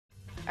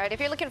All right, if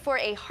you're looking for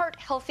a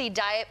heart-healthy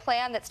diet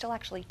plan that still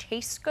actually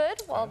tastes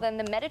good, well, then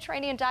the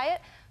Mediterranean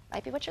diet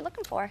might be what you're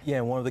looking for. Yeah,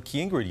 and one of the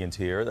key ingredients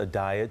here, the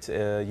diet,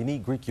 you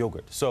need Greek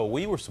yogurt. So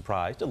we were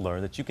surprised to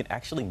learn that you can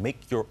actually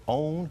make your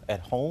own at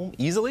home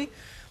easily.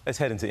 Let's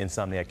head into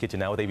Insomniac Kitchen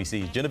now with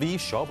ABC's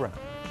Genevieve Shaw Brown.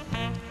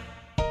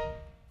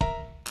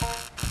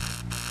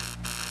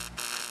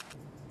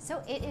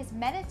 So it is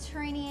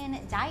Mediterranean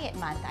Diet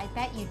Month. I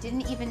bet you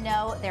didn't even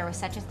know there was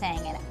such a thing.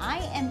 And I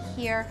am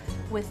here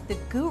with the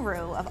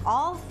guru of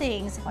all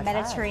things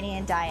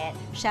Mediterranean diet,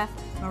 Chef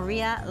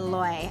Maria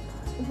Loy.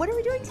 What are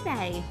we doing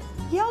today?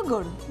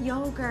 Yogurt.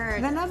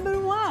 Yogurt. The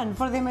 #1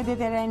 for the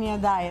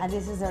Mediterranean diet. And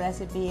this is a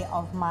recipe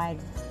of my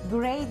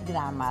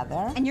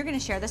great-grandmother. And you're going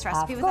to share this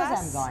recipe with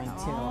us? Of course I'm going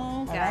to.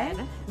 Oh, good.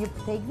 Right? You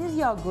take this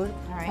yogurt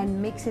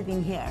and mix it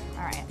in here.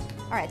 All right.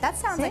 All right, that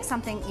sounds like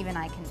something even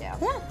I can do.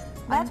 Yeah,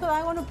 that's what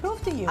I want to prove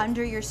to you.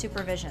 Under your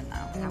supervision,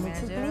 though. Can you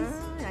mix it,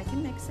 please? I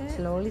can mix it.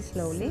 Slowly,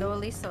 slowly.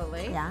 Slowly,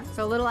 slowly. Yeah.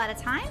 So a little at a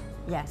time?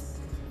 Yes.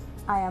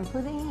 I am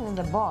putting it in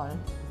the bowl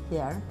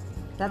here.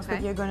 That's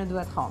what you're going to do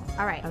at home.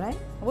 All right. All right?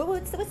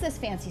 What's this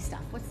fancy stuff?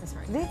 What's this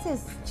right This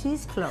is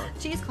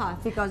cheesecloth.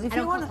 Cheesecloth. Because if I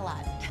you don't want cook a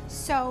lot.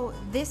 So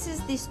this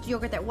is this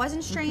yogurt that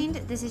wasn't strained.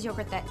 This is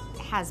yogurt that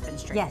has been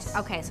strained. Yes.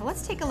 Okay, so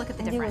let's take a look at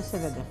the You will difference. see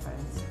the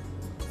difference.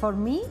 For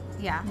me,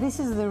 this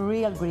is the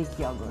real Greek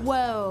yogurt.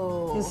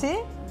 Whoa. You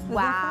see?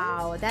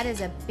 Wow, that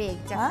is a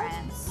big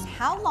difference.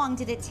 How long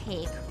did it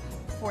take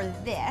for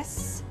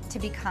this to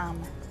become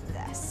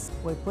this?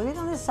 We put it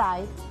on the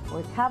side,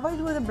 we cover it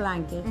with a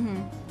blanket,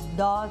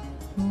 don't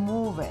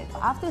move it.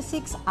 After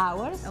 6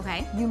 hours,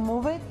 you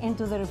move it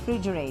into the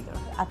refrigerator,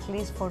 at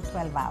least for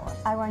 12 hours.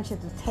 I want you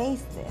to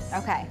taste this.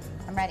 Okay,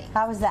 I'm ready.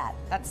 How is that?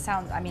 That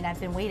sounds, I mean, I've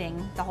been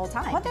waiting the whole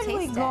time Why to don't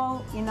we taste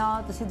go,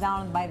 to sit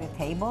down by the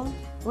table?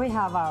 We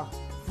have our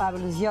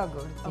fabulous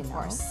yogurt, Of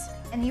course.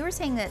 And you were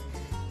saying that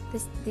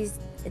this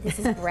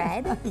is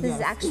bread? This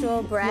is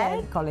actual bread? Yeah,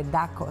 we call it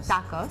dakos.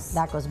 Dakos.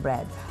 Dakos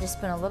bread. Just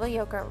put a little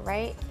yogurt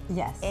right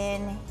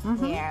in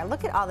here.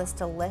 Look at all this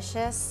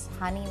delicious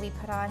honey we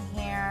put on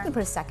here. I'm gonna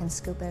put a second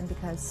scoop in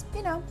because,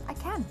 I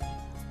can.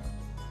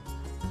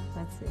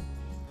 Let's see.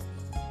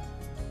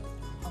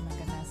 Oh my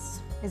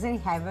goodness. Isn't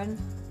it heaven?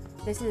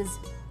 This is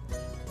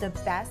the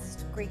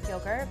best Greek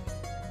yogurt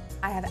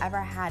I have ever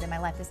had in my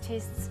life. This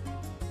tastes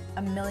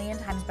a million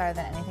times better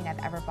than anything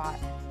I've ever bought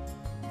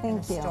in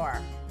the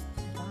store.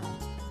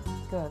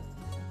 Good.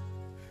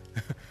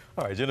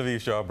 All right,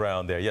 Genevieve Shaw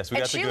Brown there. Yes, we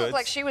got the goods. And she looked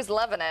like she was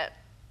loving it.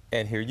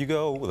 And here you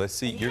go. Let's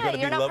see. You're going to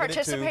be loving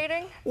it too. You're not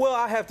participating? Well,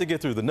 I have to get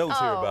through the notes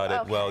here about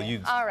it. Okay. Well,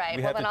 all right.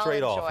 we have to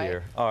trade off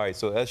here. All right.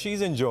 So as she's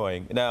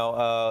enjoying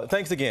now,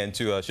 thanks again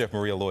to Chef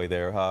Maria Loy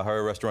there,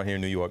 her restaurant here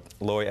in New York,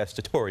 Loy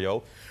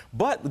Estatorio.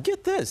 But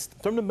get this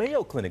from the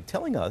Mayo Clinic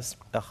telling us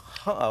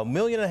 1.5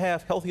 million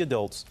healthy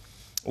adults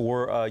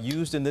were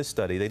used in this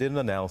study. They did an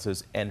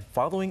analysis, and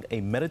following a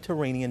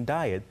Mediterranean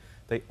diet,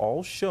 they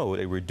all showed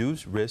a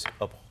reduced risk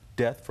of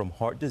death from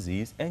heart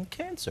disease and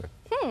cancer.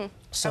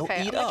 So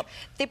eat up.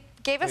 They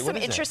gave us some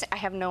interesting. I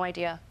have no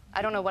idea.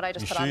 I don't know what I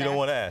just put on there. You don't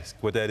want to ask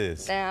what that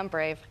is? Nah, I'm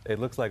brave. It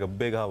looks like a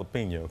big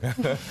jalapeno.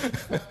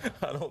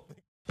 I don't think.